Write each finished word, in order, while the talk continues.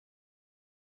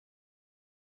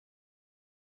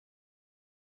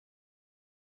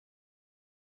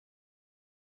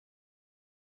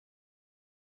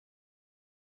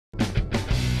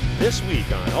this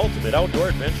week on Ultimate Outdoor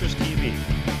Adventures TV.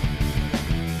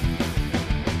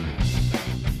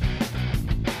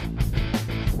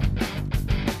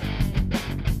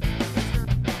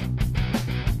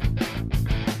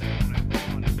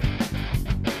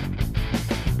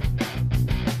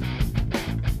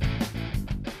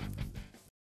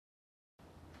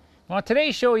 Well, on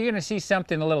today's show, you're going to see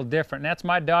something a little different. And that's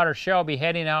my daughter Shelby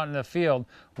heading out in the field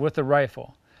with a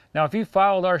rifle. Now, if you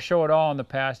followed our show at all in the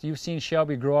past, you've seen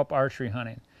Shelby grow up archery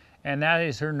hunting. And that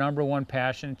is her #1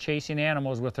 passion, chasing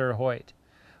animals with her Hoyt.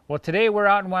 Well, today we're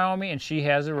out in Wyoming and she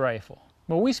has a rifle.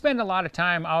 Well, we spend a lot of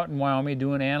time out in Wyoming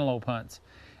doing antelope hunts.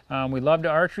 We love to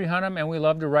archery hunt them and we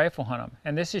love to rifle hunt them.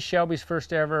 And this is Shelby's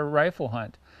first ever rifle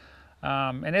hunt.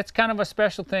 And it's kind of a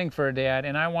special thing for her dad,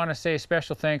 and I want to say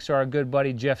special thanks to our good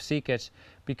buddy Jeff Seekich,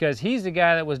 because he's the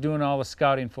guy that was doing all the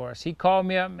scouting for us. He called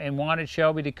me up and wanted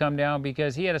Shelby to come down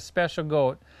because he had a special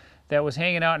goat that was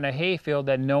hanging out in a hayfield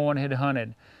that no one had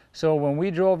hunted. So when we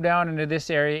drove down into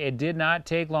this area, it did not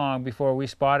take long before we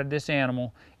spotted this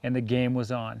animal and the game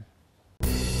was on.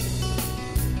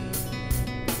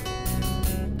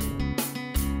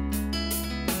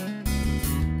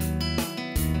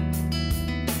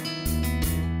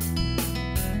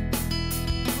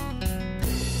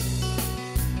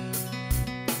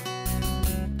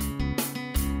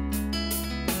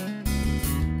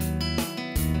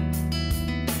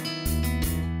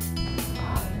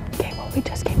 We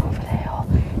just came over the hill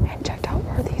and checked out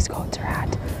where these goats are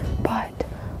at, but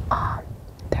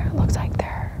it looks like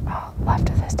they're left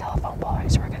of this telephone pole,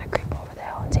 so we're gonna creep over the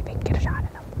hill and see if we can get a shot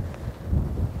at them.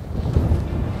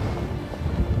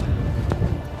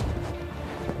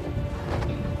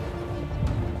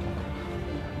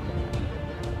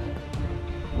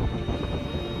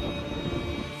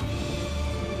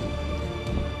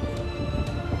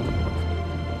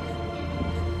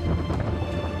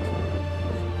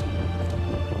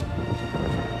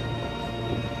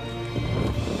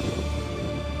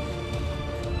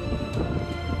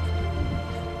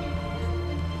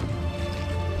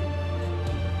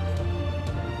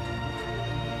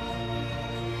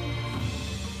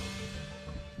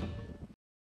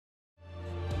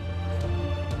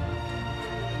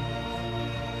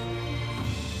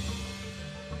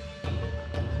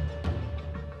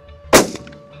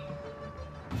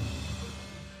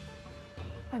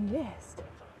 I missed.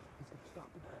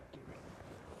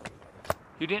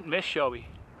 You didn't miss, Shelby.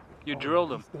 You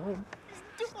drilled him.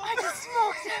 I just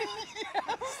smoked it.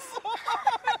 Yes. So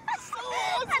awesome.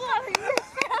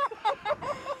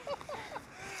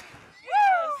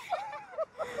 Yes.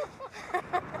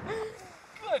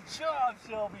 Good job,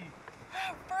 Shelby.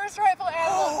 First rifle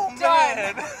animal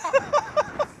done.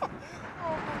 Oh my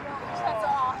gosh, that's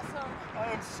awesome. I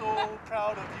am so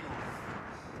proud of you.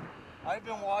 I've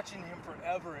been watching him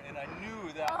forever, and I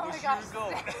knew that was your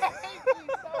goat. Thank you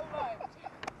so much.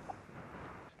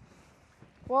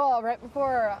 Well, right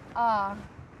before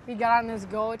we got on this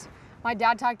goat, my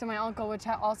dad talked to my uncle, which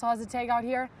also has a tag out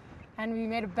here, and we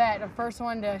made a bet. The first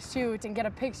one to shoot and get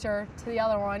a picture to the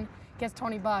other one gets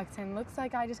 $20, and looks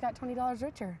like I just got $20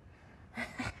 richer.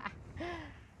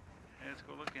 Let's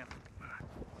go look in.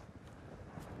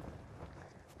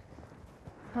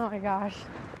 Oh my gosh,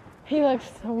 he looks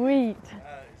sweet.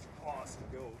 That is an awesome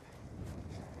goat.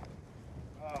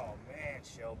 Oh man,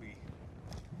 Shelby.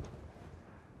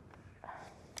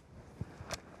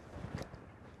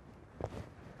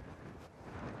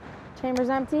 Chamber's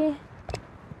empty.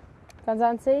 Guns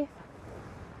unsafe.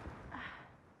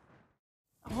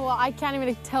 Well, I can't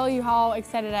even tell you how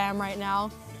excited I am right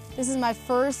now. This is my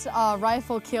first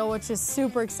rifle kill, which is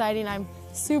super exciting. I'm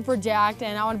super jacked,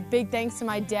 and I want a big thanks to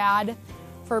my dad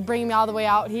for bringing me all the way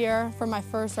out here for my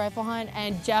first rifle hunt,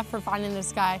 and Jeff for finding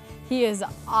this guy. He is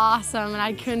awesome, and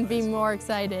I couldn't be more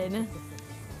excited.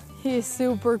 He is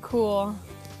super cool.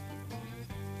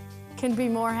 Couldn't be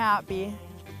more happy.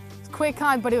 It's a quick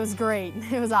hunt, but it was great.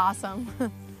 It was awesome.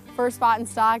 First spot in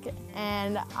stock,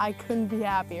 and I couldn't be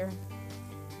happier.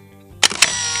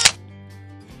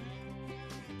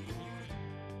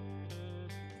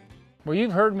 Well,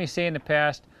 you've heard me say in the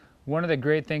past, one of the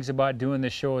great things about doing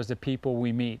this show is the people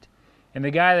we meet. And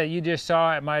the guy that you just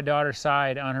saw at my daughter's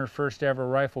side on her first ever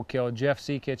rifle kill, Jeff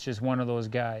Seekich, is one of those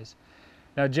guys.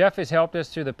 Now, Jeff has helped us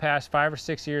through the past 5 or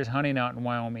 6 years hunting out in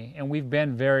Wyoming, and we've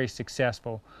been very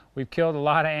successful. We've killed a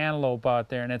lot of antelope out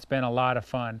there, and it's been a lot of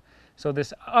fun. So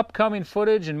this upcoming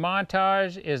footage and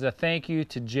montage is a thank you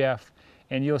to Jeff,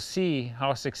 and you'll see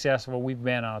how successful we've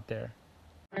been out there.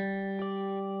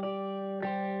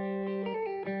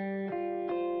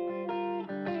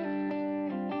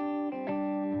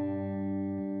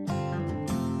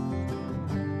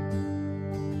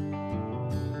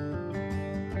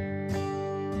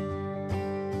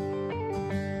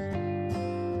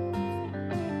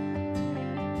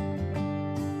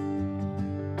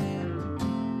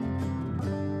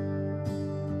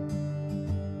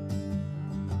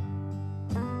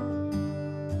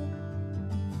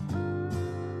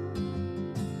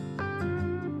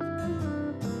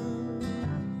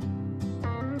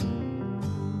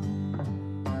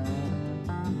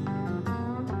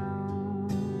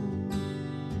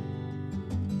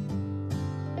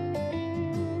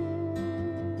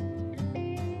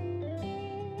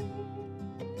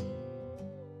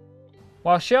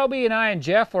 While Shelby and I and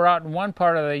Jeff were out in one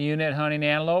part of the unit hunting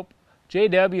antelope,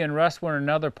 JW and Russ were in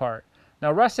another part.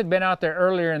 Now Russ had been out there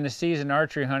earlier in the season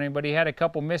archery hunting, but he had a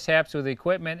couple mishaps with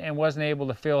equipment and wasn't able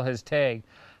to fill his tag.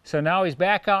 So now he's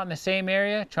back out in the same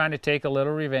area trying to take a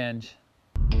little revenge.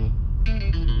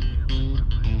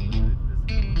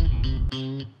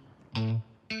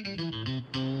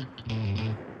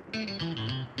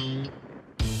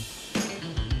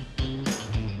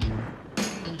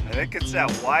 I think it's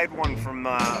that wide one from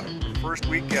first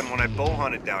weekend when I bow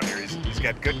hunted down here. He's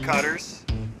got good cutters,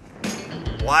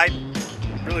 wide,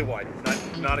 really wide,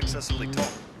 not excessively tall.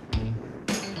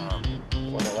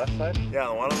 On the left side? Yeah,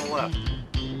 the one on the left.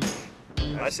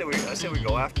 I say we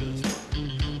go after this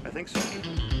one. I think so.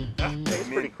 Yeah, It's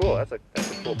pretty cool. That's a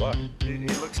cool buck. He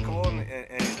looks cool and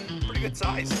he's pretty good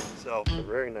size. So It's a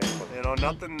very nice one. you know,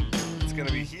 nothing that's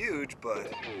gonna be huge,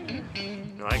 but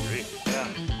No, I agree. yeah.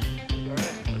 All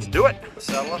right, Let's do it.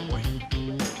 saddle up, boy.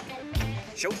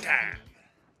 Showtime.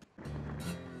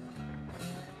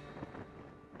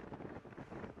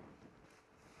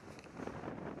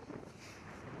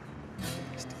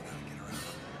 Still gotta get around.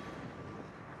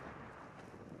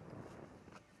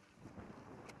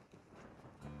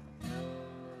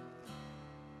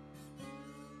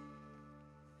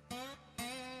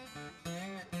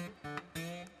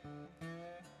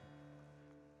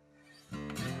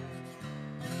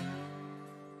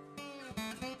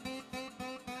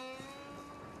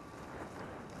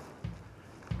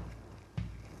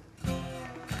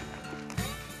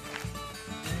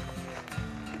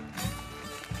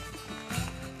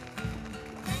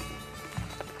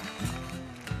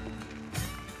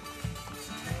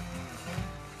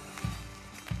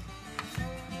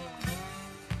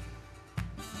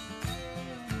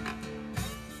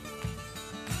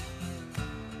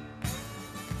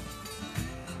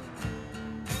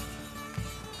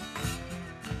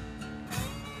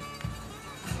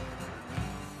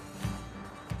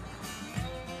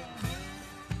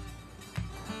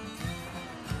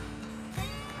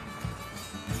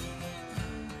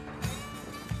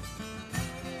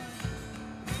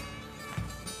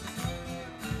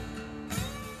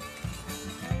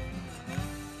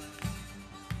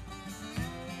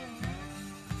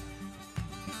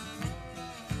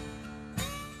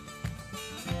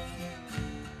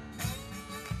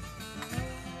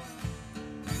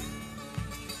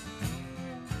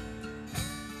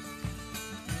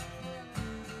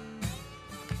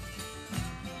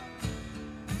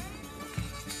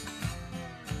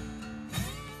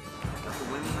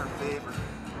 Wind in our favor.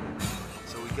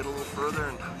 So we get a little further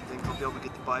and I think we'll be able to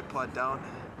get the bipod down.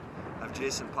 Have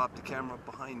Jason pop the camera up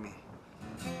behind me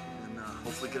and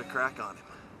hopefully get a crack on him.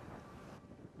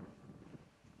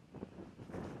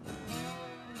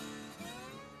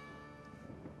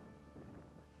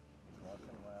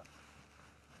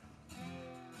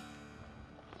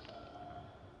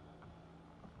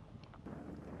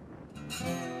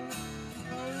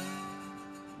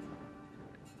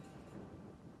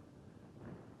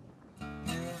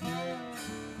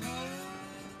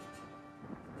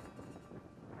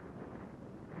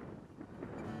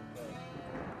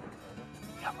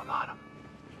 Yep, I'm on him.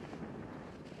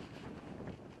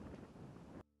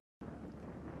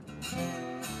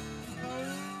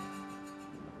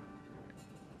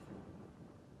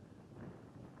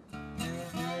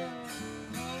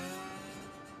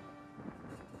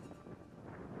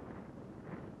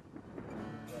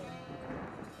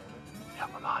 Yep,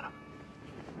 I'm on him.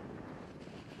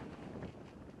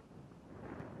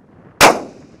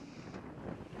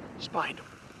 Spined him.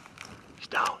 He's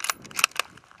down.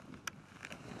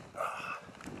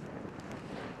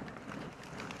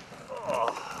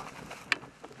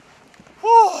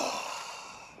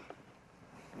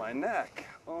 My neck.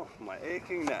 Oh, my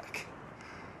aching neck.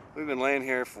 We've been laying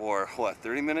here for, what,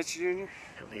 30 minutes, Junior?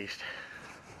 At least.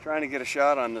 Trying to get a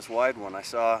shot on this wide one. I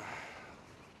saw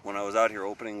when I was out here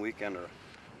opening weekend or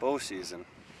bow season.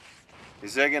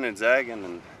 He's zigging and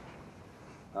zagging,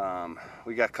 and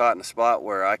we got caught in a spot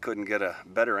where I couldn't get a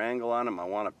better angle on him. I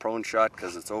want a prone shot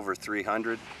because it's over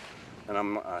 300, and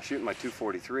I'm shooting my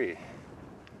 243.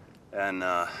 And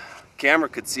camera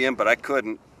could see him, but I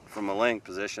couldn't from a laying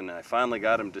position. And I finally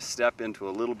got him to step into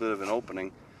a little bit of an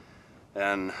opening.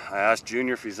 And I asked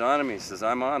Junior if he's on him. He says,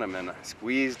 I'm on him. And I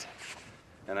squeezed.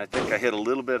 And I think I hit a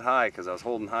little bit high because I was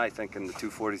holding high thinking the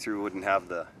 243 wouldn't have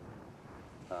the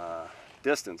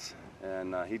distance.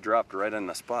 And he dropped right in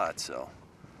the spot, so.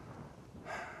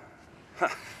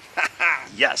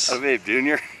 Yes. Oh, babe,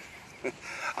 Junior.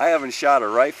 I haven't shot a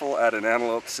rifle at an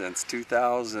antelope since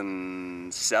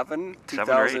 2007,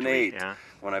 2008, yeah.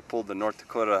 when I pulled the North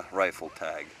Dakota rifle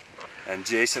tag. And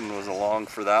Jason was along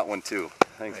for that one too.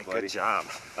 Thanks, Hey, buddy. good job.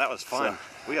 That was fun.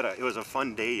 So- It was a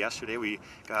fun day yesterday. We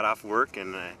got off work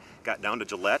and got down to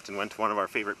Gillette and went to one of our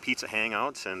favorite pizza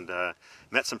hangouts and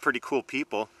met some pretty cool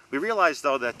people. We realized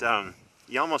though that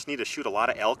you almost need to shoot a lot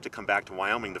of elk to come back to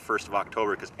Wyoming the 1st of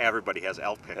October because everybody has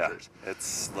elk pictures. Yeah,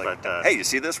 it's like, But, hey, you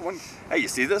see this one? Hey, you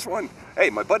see this one? Hey,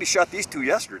 my buddy shot these two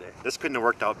yesterday. This couldn't have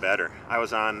worked out better. I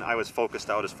was focused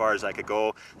out as far as I could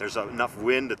go. There's enough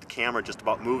wind that the camera just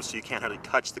about moves so you can't hardly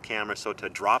touch the camera, so to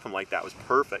drop them like that was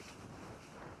perfect.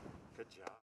 Good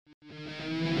job.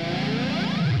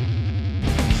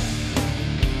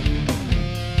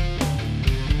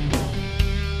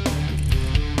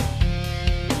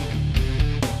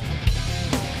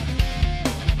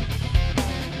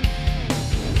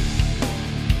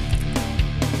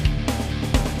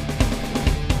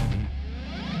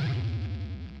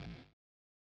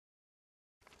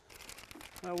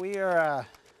 Well, we're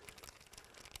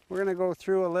going to go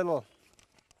through a little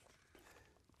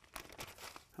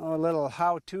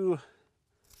how-to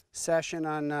session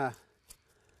on the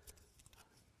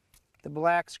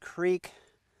Blacks Creek.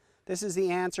 This is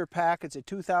the answer pack. It's a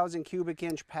 2,000 cubic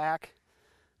inch pack.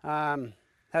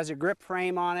 Has a grip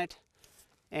frame on it,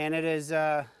 and it is,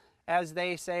 as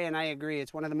they say, and I agree,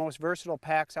 it's one of the most versatile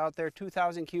packs out there.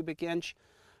 2,000 cubic inch.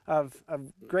 Of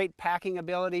great packing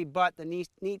ability, but the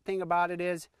neat thing about it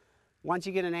is once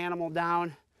you get an animal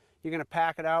down, you're going to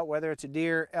pack it out, whether it's a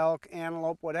deer, elk,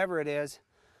 antelope, whatever it is.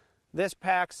 This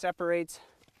pack separates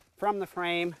from the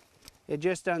frame. It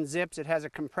just unzips. It has a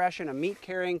compression, a meat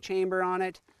carrying chamber on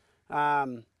it,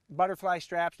 butterfly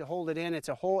straps to hold it in. It's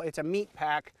a meat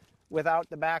pack without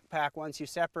the backpack. Once you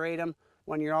separate them,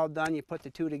 when you're all done, you put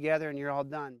the two together and you're all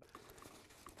done.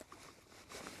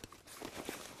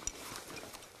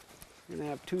 We're going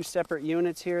to have two separate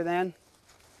units here then.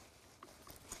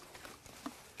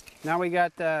 Now we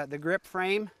got the grip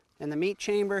frame and the meat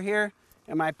chamber here,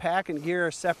 and my pack and gear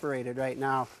are separated right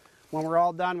now. When we're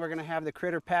all done, we're going to have the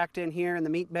critter packed in here and the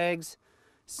meat bags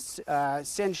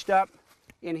cinched up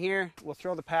in here. We'll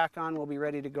throw the pack on, we'll be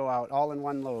ready to go out, all in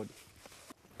one load.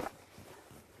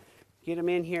 Get them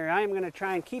in here. I am going to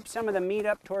try and keep some of the meat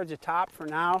up towards the top for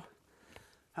now.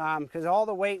 Because all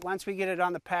the weight, once we get it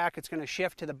on the pack, it's going to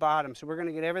shift to the bottom. So we're going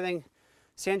to get everything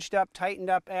cinched up, tightened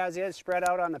up as is, spread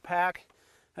out on the pack.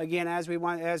 Again, as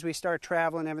we start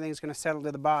traveling, everything's going to settle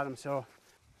to the bottom. So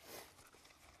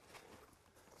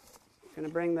I'm going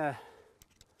to bring the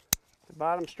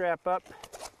bottom strap up,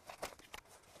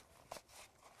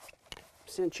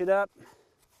 cinch it up.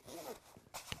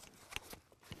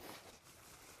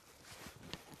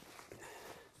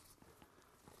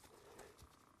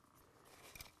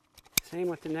 Same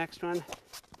with the next one.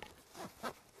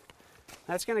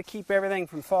 That's going to keep everything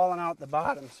from falling out the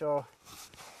bottom. So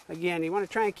again, you want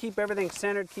to try and keep everything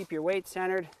centered, keep your weight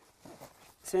centered,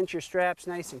 cinch your straps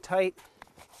nice and tight.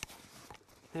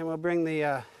 Then we'll bring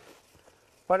the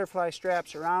butterfly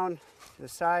straps around to the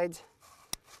sides.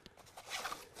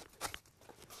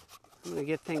 I'm going to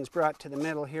get things brought to the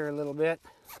middle here a little bit.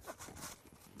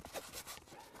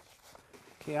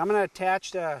 Okay, I'm going to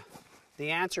attach the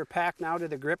answer pack now to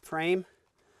the grip frame,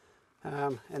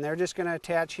 and they're just going to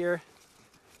attach here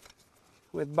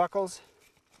with buckles.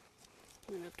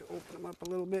 I'm going to have to open them up a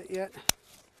little bit yet.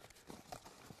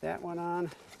 That one on,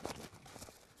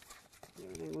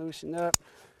 everything loosened up.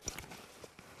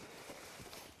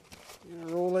 I'm going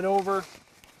to roll it over.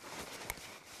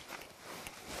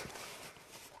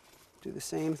 Do the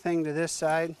same thing to this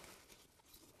side.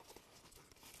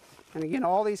 And again,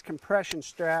 all these compression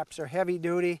straps are heavy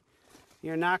duty.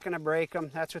 You're not going to break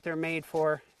them. That's what they're made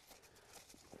for.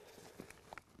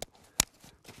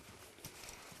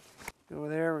 Go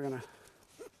there. We're going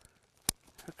to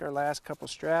hook our last couple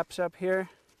straps up here.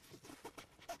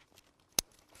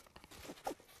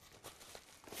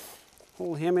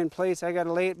 Hold him in place. I got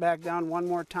to lay it back down one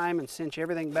more time and cinch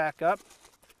everything back up.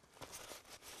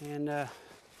 And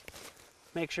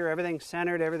make sure everything's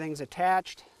centered, everything's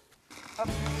attached. Up.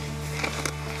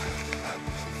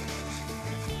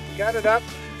 Got it up.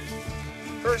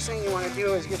 First thing you want to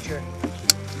do is get your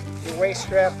waist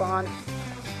strap on.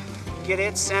 Get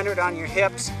it centered on your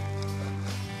hips.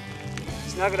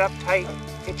 Snug it up tight.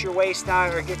 Get your waist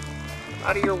down, or get a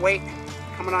lot of your weight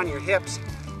coming on your hips.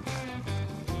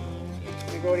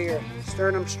 You go to your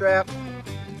sternum strap.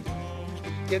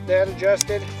 Get that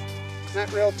adjusted. It's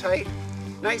not real tight.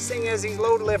 Nice thing is these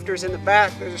load lifters in the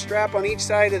back, there's a strap on each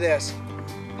side of this.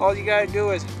 All you got to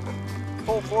do is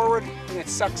pull forward and it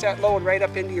sucks that load right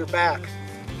up into your back.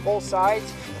 Both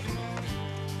sides.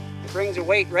 It brings the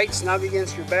weight right snug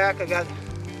against your back. I got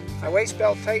my waist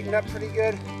belt tightened up pretty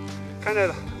good. Kind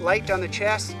of light on the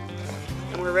chest.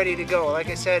 and we're ready to go. Like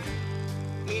I said,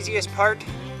 easiest part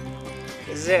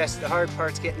is this. The hard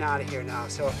part's getting out of here now.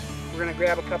 So we're gonna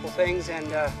grab a couple things and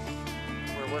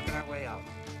we're working our way out.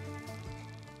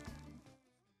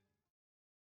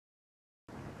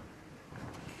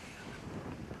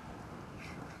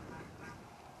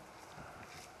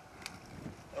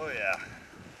 Oh yeah.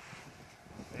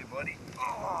 Hey buddy.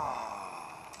 Oh.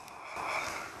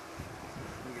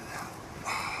 Look at that.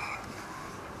 Oh.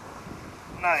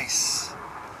 Nice.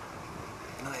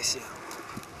 Nice, yeah.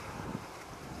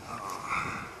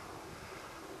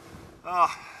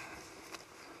 Oh.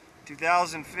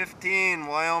 2015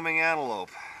 Wyoming Antelope.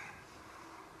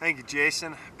 Thank you,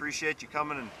 Jason. Appreciate you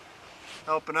coming and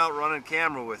helping out running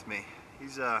camera with me.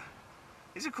 He's a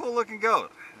cool looking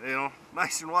goat, you know,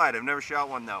 nice and wide. I've never shot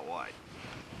one that wide.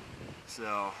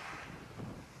 So,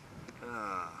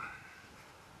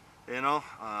 you know,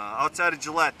 outside of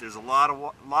Gillette, there's a lot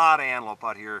of antelope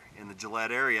out here in the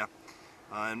Gillette area,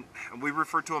 and we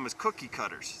refer to them as cookie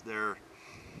cutters. They're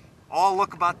all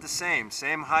look about the same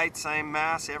height, same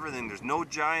mass, everything. There's no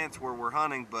giants where we're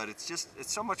hunting, but it's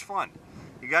so much fun.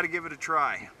 You got to give it a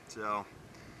try. So,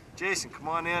 Jason, come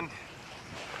on in.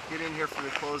 Get in here for the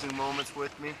closing moments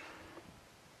with me.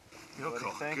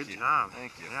 Cool. Thank Good you. job.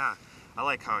 Thank you. Yeah, I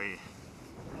like how he,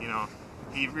 you know,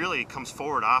 he really comes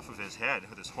forward off of his head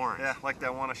with his horns. Yeah, like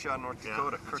that one I shot in North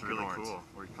Dakota, that's crooked really horns, cool.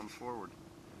 where he comes forward.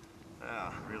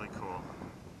 Yeah, Really cool.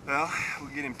 well, we'll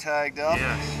get him tagged up.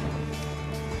 Yes.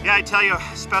 Yeah, I tell you,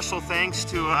 special thanks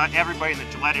to everybody in the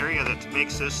Gillette area that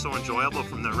makes this so enjoyable,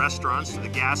 from the restaurants to the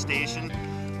gas station,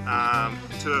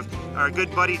 to our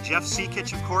good buddy Jeff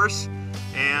Seekich, of course.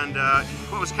 And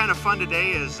what was kind of fun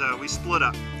today is we split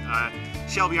up.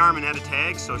 Shelby Armin had a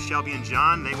tag, so Shelby and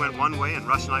John, they went one way and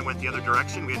Russ and I went the other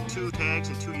direction. We had 2 tags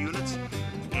and 2 units.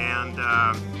 And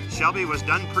Shelby was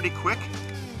done pretty quick.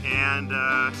 And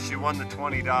She won the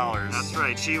 $20. that's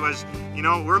right. She was, you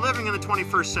know, we're living in the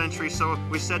 21st century, so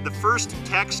we said the first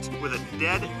text with a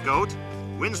dead goat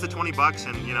wins the $20,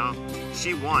 and, you know,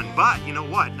 she won. But, you know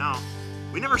what? Now,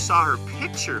 we never saw her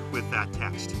picture with that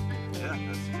text. Yeah,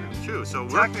 that's True. So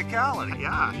we're, technicality.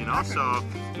 yeah, you know, so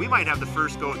we might have the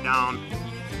first goat down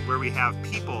where we have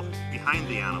people behind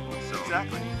the animal. So,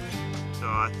 Exactly.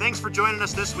 so thanks for joining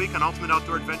us this week on Ultimate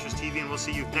Outdoor Adventures TV, and we'll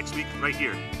see you next week right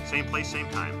here. Same place, same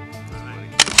time.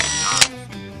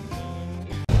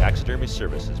 Taxidermy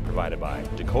services provided by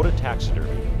Dakota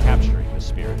Taxidermy, capturing the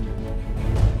spirit.